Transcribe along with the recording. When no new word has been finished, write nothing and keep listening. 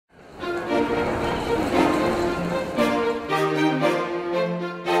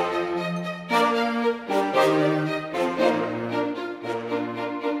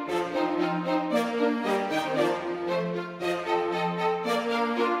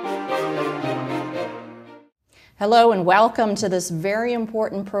Hello and welcome to this very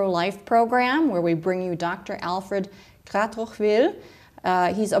important pro-life program where we bring you Dr. Alfred Kratochwil.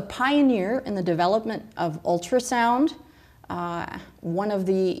 He's a pioneer in the development of ultrasound, one of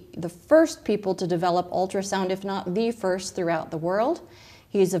the first people to develop ultrasound, if not the first throughout the world.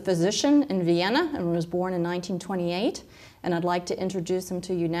 He's a physician in Vienna and was born in 1928, and I'd like to introduce him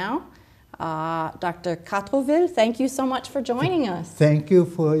to you now. Dr. Kratochwil, thank you so much for joining us. Thank you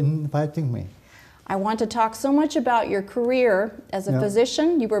for inviting me. I want to talk so much about your career as a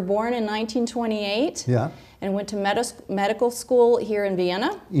physician. You were born in 1928 and went to medical school here in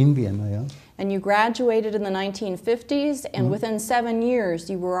Vienna. In Vienna, yeah. And you graduated in the 1950s, and within 7 years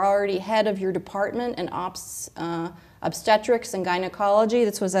you were already head of your department in obstetrics and gynecology.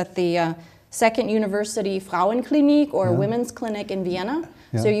 This was at the Second University Frauenklinik, or Women's Clinic in Vienna.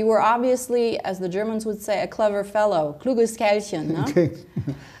 So you were obviously, as the Germans would say, a clever fellow, kluges Kerlchen, no? Okay.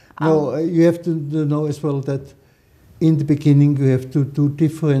 No, you have to know as well that in the beginning you have to do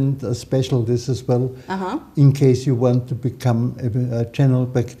different specialties as well, in case you want to become a general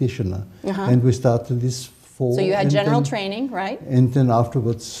practitioner. And we started this for... So you had general training, right? And then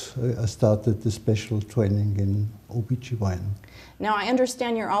afterwards I started the special training in OBGYN. Now I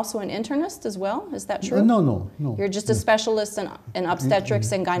understand you're also an internist as well, is that true? No. You're just a specialist in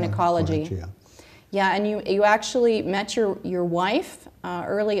obstetrics and gynecology. Yeah, and you actually met your wife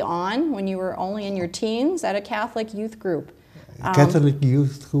early on when you were only in your teens at a Catholic youth group. Catholic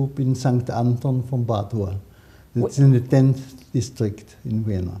youth group in St. Anton von Padua. It's in the 10th district in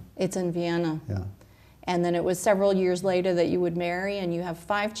Vienna. It's in Vienna. Yeah. And then it was several years later that you would marry, and you have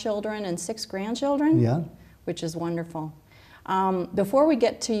 5 children and 6 grandchildren? Yeah. Which is wonderful. Before we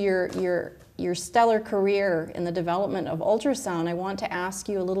get to your stellar career in the development of ultrasound, I want to ask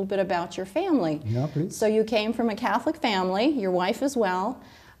you a little bit about your family. Yeah, please. So you came from a Catholic family, your wife as well.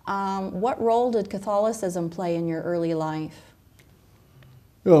 What role did Catholicism play in your early life?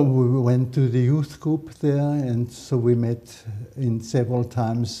 Well, we went to the youth group there, and so we met in several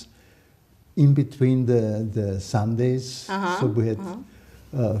times in between the Sundays. So we had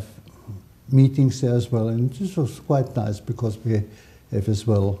meetings there as well, and this was quite nice because we have as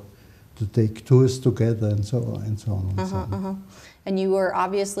well to take tours together and so on and so on. And you were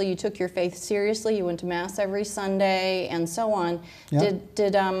obviously, you took your faith seriously, you went to Mass every Sunday and so on. Yeah.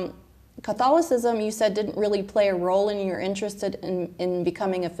 Did Catholicism, you said, didn't really play a role in your interest in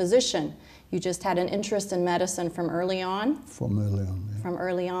becoming a physician? You just had an interest in medicine from early on? From early on, yeah. From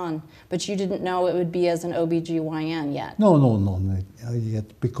early on. But you didn't know it would be as an OBGYN yet? No, not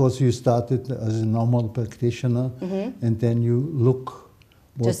yet. Because you started as a normal practitioner, and then you look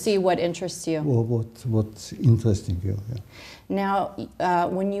to see what interests you. What's interesting you. Yeah. Now,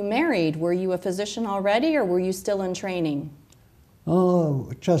 when you married, were you a physician already, or were you still in training?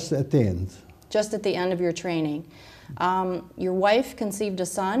 Oh, just at the end. Just at the end of your training. Your wife conceived a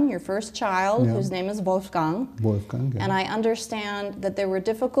son, your first child, whose name is Wolfgang. Wolfgang, yeah. And I understand that there were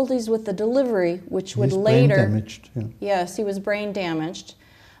difficulties with the delivery, which would He's later... brain damaged, yeah. Yes, he was brain damaged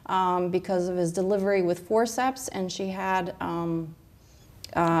because of his delivery with forceps, and she had...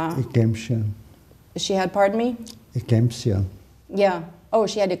 eclampsia. She had, pardon me? Eclampsia. Yeah. Oh,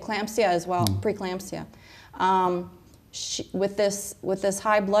 she had eclampsia as well, preeclampsia. With this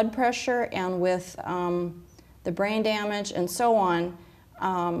high blood pressure and with the brain damage and so on,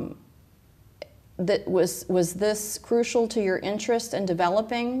 was this crucial to your interest in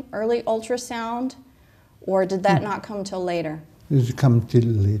developing early ultrasound, or did that not come till later? It came till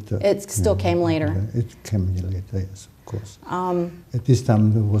later. It still came later? Yeah, it came later, yes, of course. At this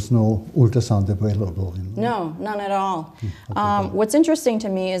time there was no ultrasound available. No, none at all. What's interesting to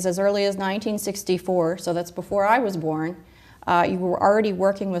me is as early as 1964, so that's before I was born, you were already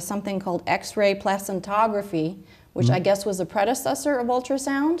working with something called X-ray placentography, which I guess was a predecessor of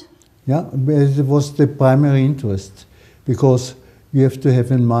ultrasound? Yeah, it was the primary interest, because you have to have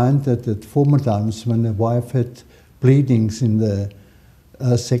in mind that at former times when the wife had bleedings in the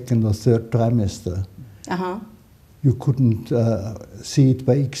second or third trimester, you couldn't see it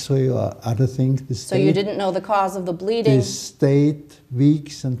by X-ray or other things. So you didn't know the cause of the bleeding? They stayed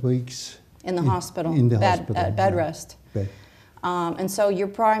weeks and weeks in the hospital, at bed rest. And so your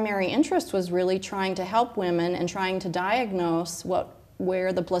primary interest was really trying to help women and trying to diagnose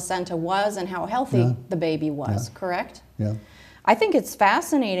where the placenta was and how healthy the baby was, correct? Yeah. I think it's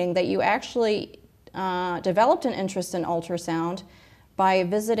fascinating that you actually developed an interest in ultrasound by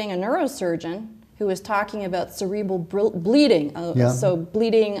visiting a neurosurgeon who was talking about cerebral bleeding, so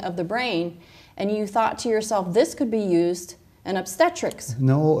bleeding of the brain, and you thought to yourself, this could be used in obstetrics.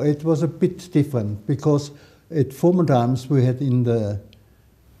 No, it was a bit different, because at former times we had in the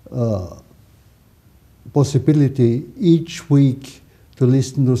possibility each week to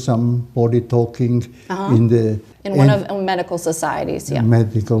listen to somebody talking in one of medical societies, yeah.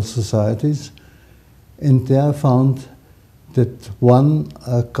 Medical societies. And there I found that one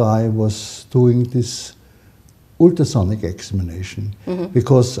guy was doing this ultrasonic examination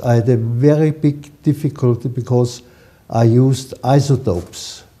because I had a very big difficulty because I used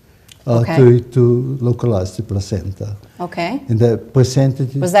isotopes to localize the placenta. Okay. And I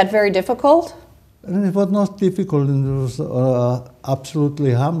presented it. Was that very difficult? And it was not difficult, and it was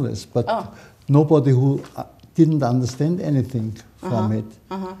absolutely harmless, but nobody who didn't understand anything from it,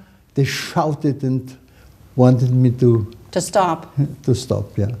 they shouted and wanted me to stop. To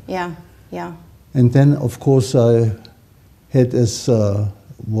stop, yeah. Yeah, yeah. And then, of course, I had as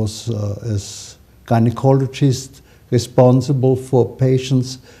gynecologist responsible for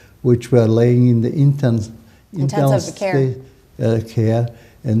patients which were laying in the intensive care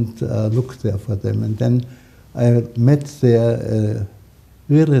and looked there for them. And then I met there a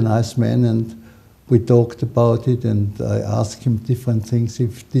really nice man, and we talked about it, and I asked him different things,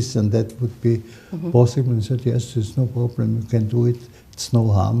 if this and that would be possible, and he said, yes, there's no problem, you can do it, it's no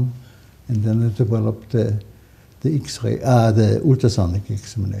harm. And then I developed the X-ray, the ultrasonic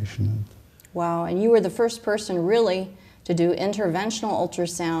examination. Wow, and you were the first person really to do interventional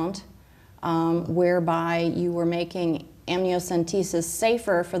ultrasound, whereby you were making amniocentesis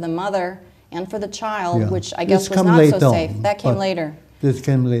safer for the mother and for the child, which I guess was not so safe. That came later. That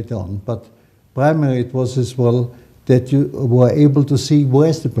came later on, but primarily it was as well that you were able to see where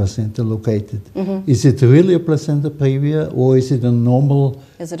is the placenta located. Is it really a placenta previa, or is it a normal...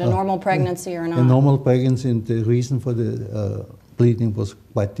 Is it a normal pregnancy or not? A normal pregnancy, and the reason for the bleeding was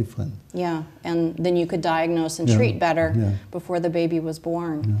quite different. Yeah, and then you could diagnose and treat better before the baby was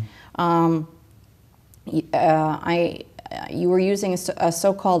born. You were using a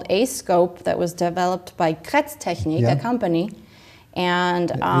so-called A-scope that was developed by Kretz-Technik, a company,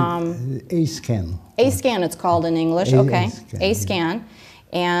 and A-scan. A-scan it's called in English, A-scan.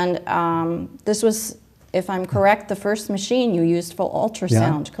 And this was, if I'm correct, the first machine you used for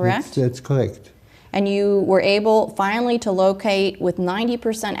ultrasound, correct? That's correct. And you were able finally to locate with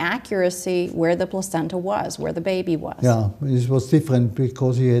 90% accuracy where the placenta was, where the baby was. Yeah, it was different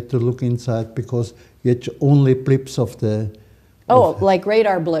because you had to look inside, because you had only blips of the... like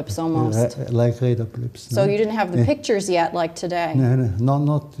radar blips almost. Like radar blips. So you didn't have the pictures yet like today? No,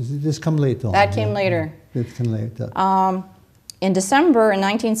 not. This came later on. That came later? That came later. In December in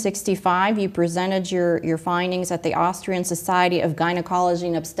 1965, you presented your findings at the Austrian Society of Gynecology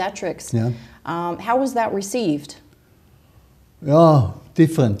and Obstetrics. Yeah. How was that received? Yeah,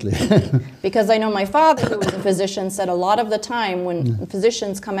 differently. Because I know my father, who was a physician, said a lot of the time when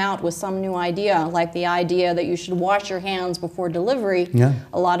physicians come out with some new idea, like the idea that you should wash your hands before delivery,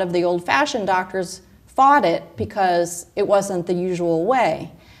 a lot of the old-fashioned doctors fought it because it wasn't the usual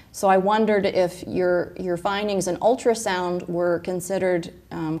way. So I wondered if your findings in ultrasound were considered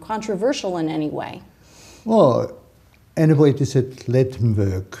controversial in any way. Well, anyway, they said, let him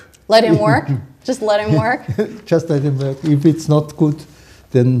work. Let him work? Just let him work? Just let him work. If it's not good,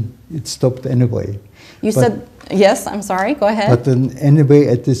 then it stopped anyway. You said, yes, I'm sorry, go ahead. But then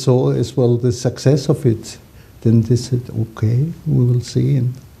anyway, they saw as well the success of it. Then they said, okay, we will see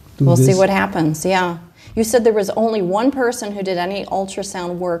and do We'll this. see what happens, yeah. You said there was only one person who did any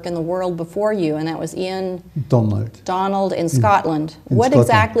ultrasound work in the world before you, and that was Ian Donald in Scotland. What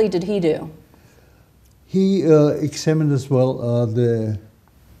exactly did he do? He examined as well the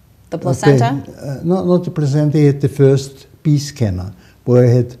placenta? Not the placenta, he had the first B scanner, where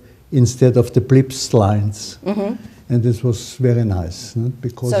he had, instead of the blips, lines. And this was very nice.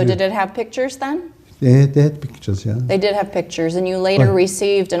 Because so did it have pictures then? They had pictures, yeah. They did have pictures, and you later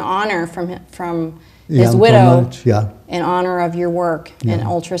received an honor from his widow in honor of your work in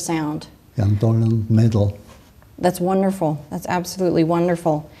ultrasound. Jan Donald Medal. That's wonderful. That's absolutely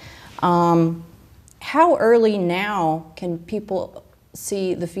wonderful. How early now can people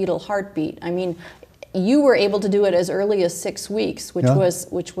see the fetal heartbeat? I mean, you were able to do it as early as 6 weeks,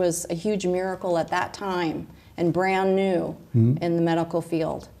 which was a huge miracle at that time and brand new in the medical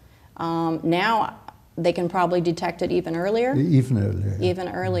field. Now they can probably detect it even earlier? Even earlier. Yeah. Even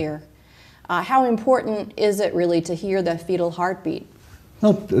earlier. How important is it really to hear the fetal heartbeat?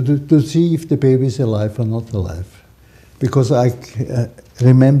 Not to see if the baby is alive or not alive. Because I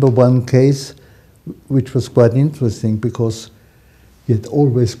remember one case which was quite interesting, because he had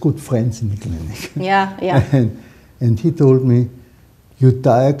always good friends in the clinic. Yeah, yeah. And he told me, you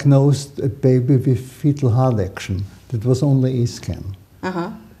diagnosed a baby with fetal heart action. That was only a scan.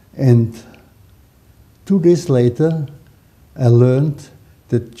 And 2 days later, I learned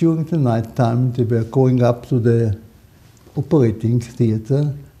that during the night time they were going up to the operating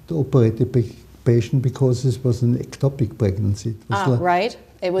theater to operate the patient because this was an ectopic pregnancy. It was right.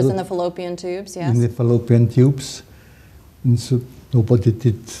 It was in the fallopian tubes, yes. In the fallopian tubes. And so nobody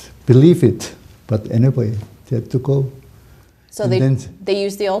did believe it. But anyway, they had to go. So they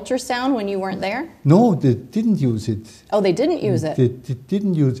used the ultrasound when you weren't there? No, they didn't use it. Oh, they didn't use it? They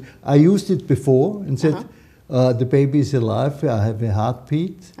didn't use it. I used it before and said, the baby is alive, I have a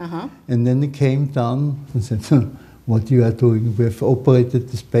heartbeat. And then they came down and said, what you are doing? We have operated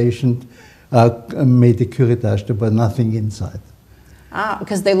this patient, made a curettage, there was nothing inside.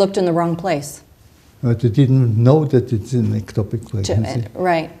 Because they looked in the wrong place. They didn't know that it's an ectopic pregnancy.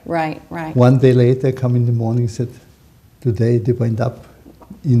 Right. One day later, I come in the morning and said, today they went up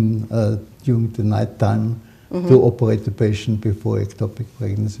during the night time to operate the patient before ectopic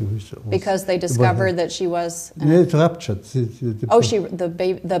pregnancy. Because they discovered that she was... it ruptured.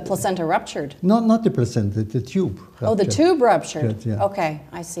 The placenta ruptured? No, not the placenta, the tube ruptured. Oh, the tube ruptured. Yeah. Okay,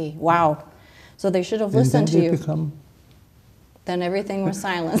 I see. Wow. So they should have listened to you. Then everything was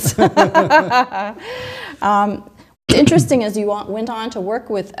silence. Interesting as you went on to work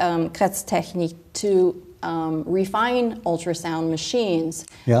with Krebstechnik to refine ultrasound machines.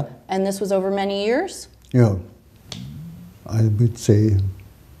 Yeah. And this was over many years? Yeah. I would say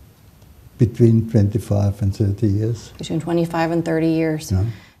between 25 and 30 years. Between 25 and 30 years. Yeah.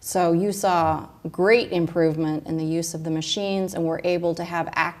 So you saw great improvement in the use of the machines and were able to have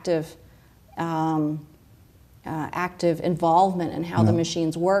active involvement in how the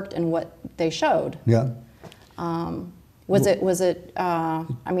machines worked and what they showed. Yeah. Was it?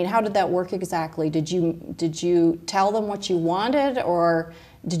 I mean, how did that work exactly? Did you tell them what you wanted, or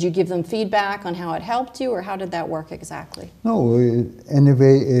did you give them feedback on how it helped you, or how did that work exactly? No.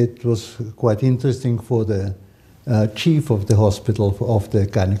 Anyway, it was quite interesting for the chief of the hospital of the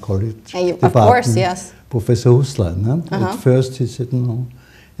gynecology department. Of course, yes. Professor Huslein. At first, he said no,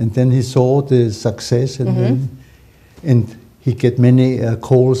 and then he saw the success, and and he get many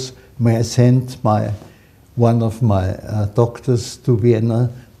calls. May I send one of my doctors to Vienna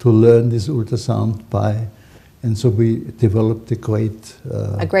to learn this ultrasound by, and so we developed a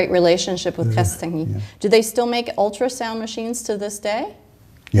great relationship with Krebstechnik. Yeah. Do they still make ultrasound machines to this day?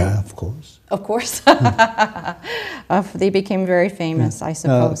 Yeah, of course. Of course. They became very famous, I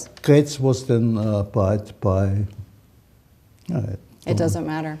suppose. Krebs was then bought by... it doesn't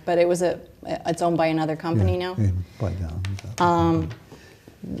matter, but it's owned by another company now? Yeah, by now.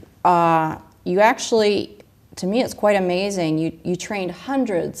 You actually, to me it's quite amazing, you trained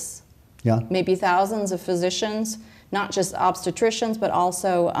hundreds, maybe thousands of physicians, not just obstetricians, but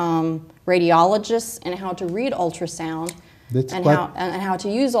also radiologists, in how to read ultrasound and how to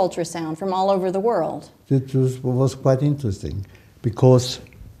use ultrasound from all over the world. It was quite interesting, because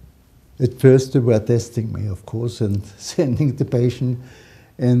at first they were testing me, of course, and sending the patient,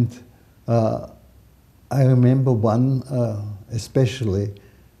 and I remember one especially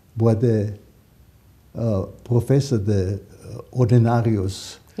where the professor, the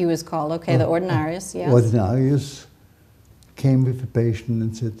ordinarius. He was called, okay, the ordinarius, yes. Ordinarius came with a patient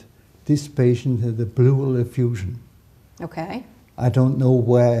and said, this patient had a pleural effusion. Okay. I don't know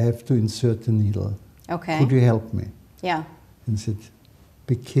where I have to insert the needle. Okay. Could you help me? Yeah. And said,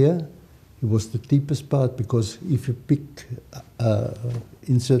 pick here. It was the deepest part, because if you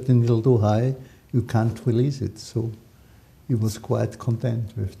insert the needle too high, you can't release it. So he was quite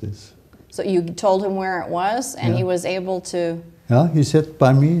content with this. So you told him where it was, and he was able to... Yeah, he sat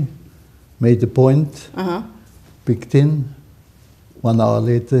by me, made a point, picked in. 1 hour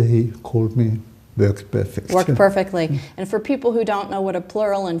later, he called me, worked perfectly. Worked perfectly. And for people who don't know what a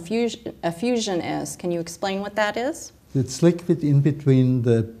pleural effusion is, can you explain what that is? It's liquid in between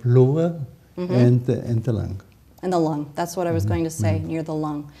the pleura and the lung. And the lung. That's what I was going to say, near the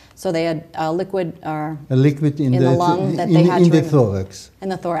lung. So they had a liquid in the lung that they had to remove. In the thorax. In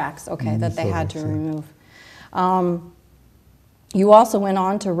the thorax, okay, that they had to remove. You also went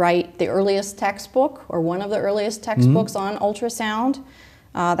on to write the earliest textbook, or one of the earliest textbooks on ultrasound.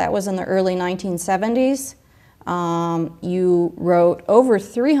 That was in the early 1970s. You wrote over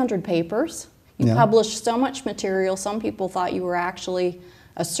 300 papers. You published so much material, some people thought you were actually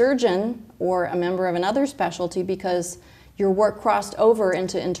a surgeon or a member of another specialty, because your work crossed over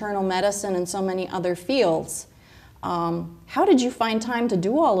into internal medicine and so many other fields. How did you find time to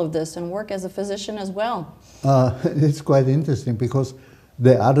do all of this and work as a physician as well? It's quite interesting, because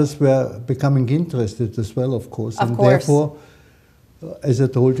the others were becoming interested as well, of course. Therefore, as I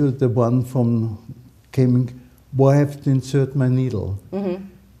told you, the one from came, where I have to insert my needle.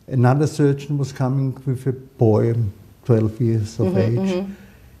 Another surgeon was coming with a boy, 12 years of age.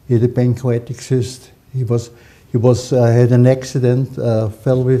 He had a pancreatic cyst. He had an accident,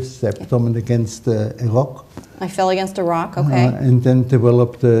 fell with his abdomen against a rock. I fell against a rock, okay. And then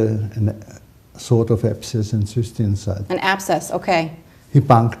developed a sort of abscess and cyst inside. An abscess, okay. He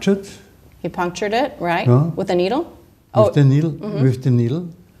punctured. He punctured it, right? With a needle? With the needle, with the needle,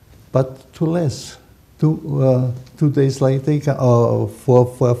 but too less. 2 days later, or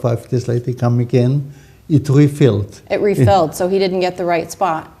 4 or 5 days later, come again. It refilled. It refilled, so he didn't get the right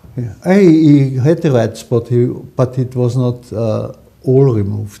spot. Yeah. He had the right spot, but it was not all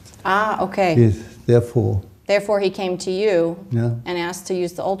removed. Ah, okay. Therefore he came to you and asked to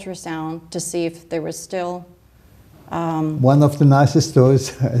use the ultrasound to see if there was still... One of the nicest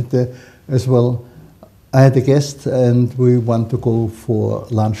stories as well, I had a guest and we want to go for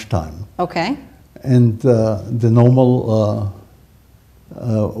lunchtime. Okay. And the normal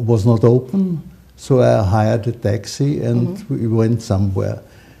was not open, so I hired a taxi and we went somewhere.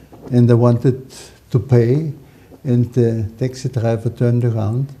 And I wanted to pay, and the taxi driver turned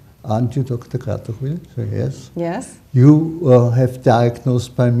around. Aren't you Dr. Kratochwil? So yes. Yes. You have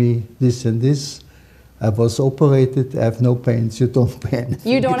diagnosed by me this and this. I was operated, I have no pains, you don't pay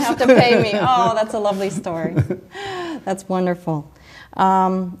anything. You don't have to pay me. Oh, that's a lovely story. That's wonderful.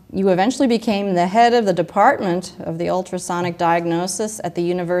 You eventually became the head of the department of the ultrasonic diagnosis at the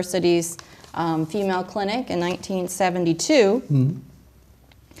university's female clinic in 1972.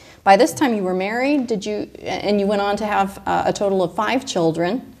 By this time you were married, and you went on to have a total of 5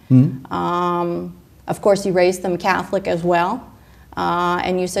 children. Of course, you raised them Catholic as well.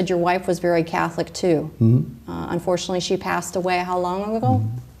 And you said your wife was very Catholic too. Unfortunately, she passed away how long ago?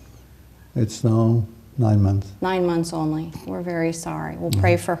 It's now 9 months. 9 months only. We're very sorry. We'll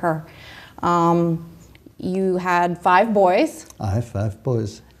pray for her. You had 5 boys. I have 5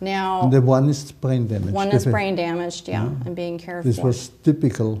 boys. Now, and the one is brain damaged. One is brain damaged, and being cared this for. was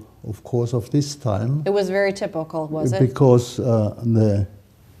typical, of course, of this time. It was very typical, was it? Because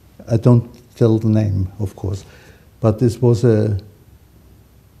I don't tell the name, of course, but this was a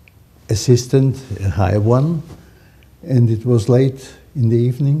assistant, a high one, and it was late in the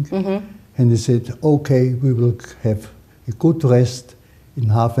evening, and he said, okay, we will have a good rest in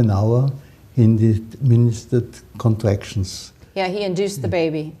half an hour in the administered contractions. Yeah, he induced the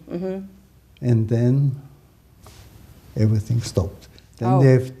baby. And then everything stopped. Then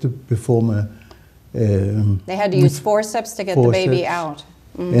they have to perform a... they had to use forceps to get the baby out.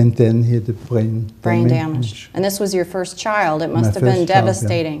 And then he had the brain damage. And this was your first child. It must have been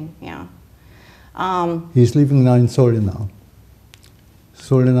devastating. Yeah. He's living now in Sollenau.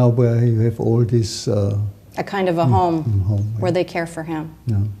 Sollenau, where you have all this... a kind of a home where they care for him.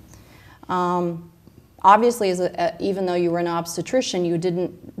 Yeah. Obviously, even though you were an obstetrician, you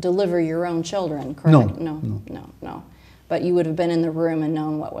didn't deliver your own children, correct? No. But you would have been in the room and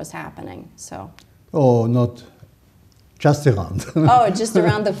known what was happening, so... Oh, not... Just around. Oh, just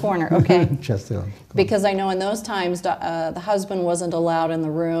around the corner, okay. Just around. Because I know in those times, the husband wasn't allowed in the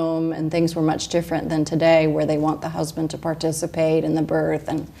room, and things were much different than today, where they want the husband to participate in the birth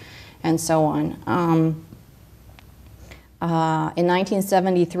and so on. In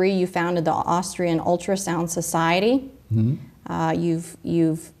 1973, you founded the Austrian Ultrasound Society.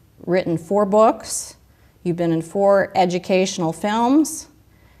 You've written 4 books. You've been in 4 educational films.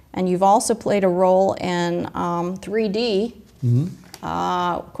 And you've also played a role in 3D.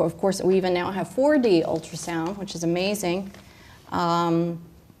 Of course, we even now have 4D ultrasound, which is amazing. And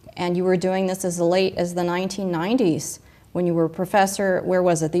you were doing this as late as the 1990s when you were a professor, where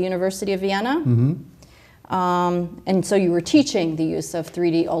was it, the University of Vienna? And so you were teaching the use of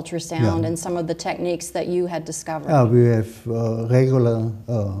 3D ultrasound and some of the techniques that you had discovered. Yeah, we have regular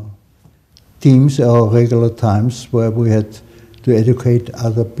teams or regular times where we had to educate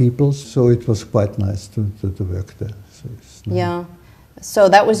other people, so it was quite nice to work there. So yeah, so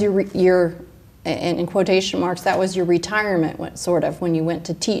that was your in quotation marks, that was your retirement, sort of, when you went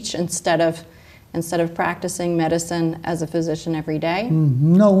to teach instead of practicing medicine as a physician every day?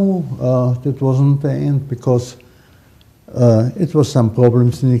 No, that wasn't the end, because it was some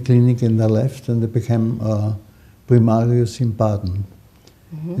problems in the clinic and I left and I became primarius in Baden,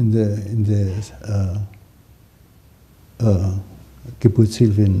 in the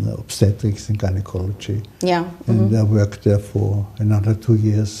Geburtshilfe in obstetrics and gynecology. Yeah. And I worked there for another 2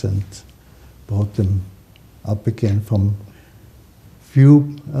 years and brought them up again from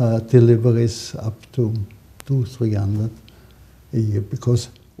few deliveries up to 200-300 a year, because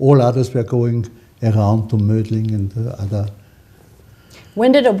all others were going around to Mödling and other.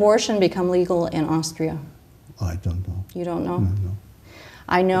 When did abortion become legal in Austria? I don't know. You don't know? No.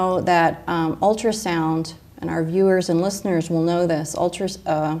 I know that ultrasound and our viewers and listeners will know this,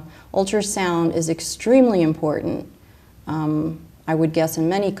 ultrasound is extremely important, I would guess in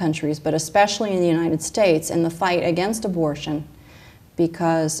many countries, but especially in the United States, in the fight against abortion,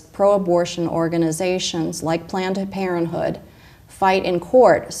 because pro-abortion organizations like Planned Parenthood fight in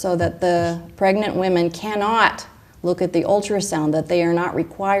court so that the pregnant women cannot look at the ultrasound, that they are not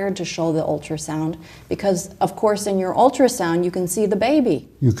required to show the ultrasound, because of course in your ultrasound you can see the baby.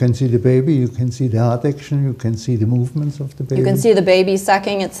 You can see the baby, you can see the heart action, you can see the movements of the baby. You can see the baby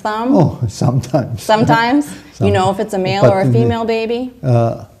sucking its thumb? Oh, sometimes. Sometimes? You know if it's a male or a female baby?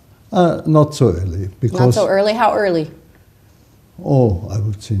 Not so early. Because not so early? How early? Oh, I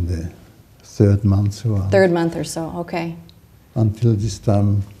would say in the 3rd month or... 3rd month or so, okay. Until this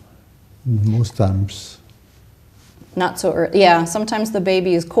time, most times... Not so early. Yeah, sometimes the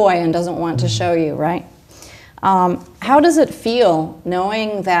baby is coy and doesn't want to show you, right? How does it feel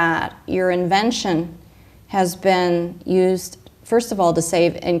knowing that your invention has been used, first of all, to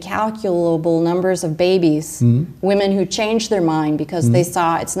save incalculable numbers of babies, women who changed their mind because they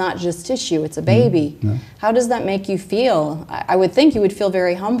saw it's not just tissue, it's a baby. Yeah. How does that make you feel? I would think you would feel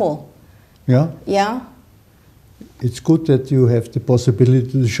very humble. Yeah? Yeah? It's good that you have the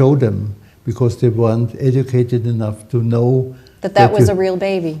possibility to show them, because they weren't educated enough to know that was a real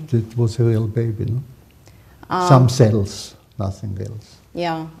baby. That was a real baby, no? Some cells, nothing else.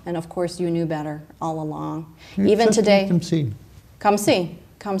 Yeah, and of course you knew better all along. You Even just today, let them see.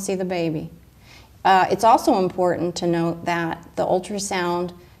 Come see the baby. It's also important to note that the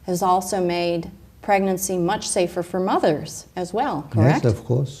ultrasound has also made pregnancy much safer for mothers as well, correct? Yes, of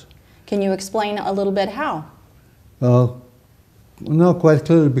course. Can you explain a little bit how? No, quite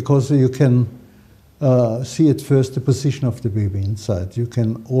clearly, because you can see at first the position of the baby inside. You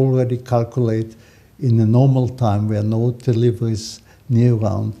can already calculate in a normal time where no delivery is near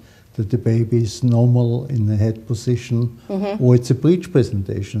around that the baby is normal in the head position, or it's a breech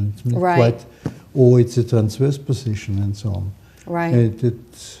presentation, it's right. or it's a transverse position and so on. Right.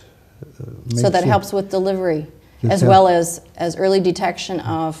 So that helps with delivery, as well as early detection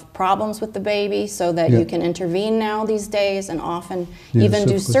of problems with the baby, so that you can intervene now these days and often even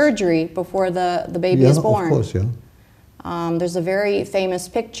do surgery before the baby is born. Of course, yeah. There's a very famous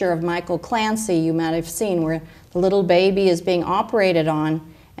picture of Michael Clancy you might have seen, where the little baby is being operated on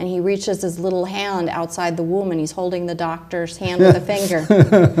and he reaches his little hand outside the womb and he's holding the doctor's hand with a finger.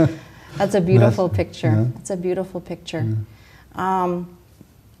 That's a beautiful picture. Yeah. It's a beautiful picture.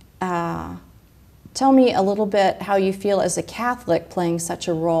 Tell me a little bit how you feel as a Catholic playing such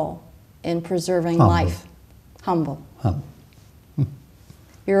a role in preserving life. Humble.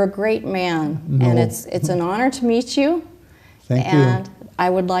 You're a great man, and it's an honor to meet you. Thank you. And I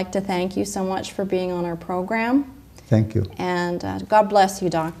would like to thank you so much for being on our program. Thank you. And God bless you,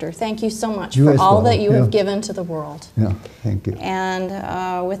 Doctor. Thank you so much for all that you have given to the world. Yeah, thank you.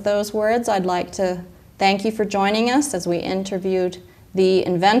 And with those words, I'd like to thank you for joining us as we interviewed the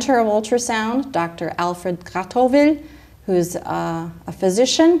inventor of ultrasound, Dr. Alfred Kratochwil, who's a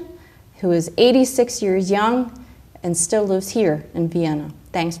physician who is 86 years young and still lives here in Vienna.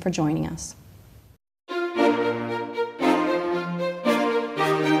 Thanks for joining us.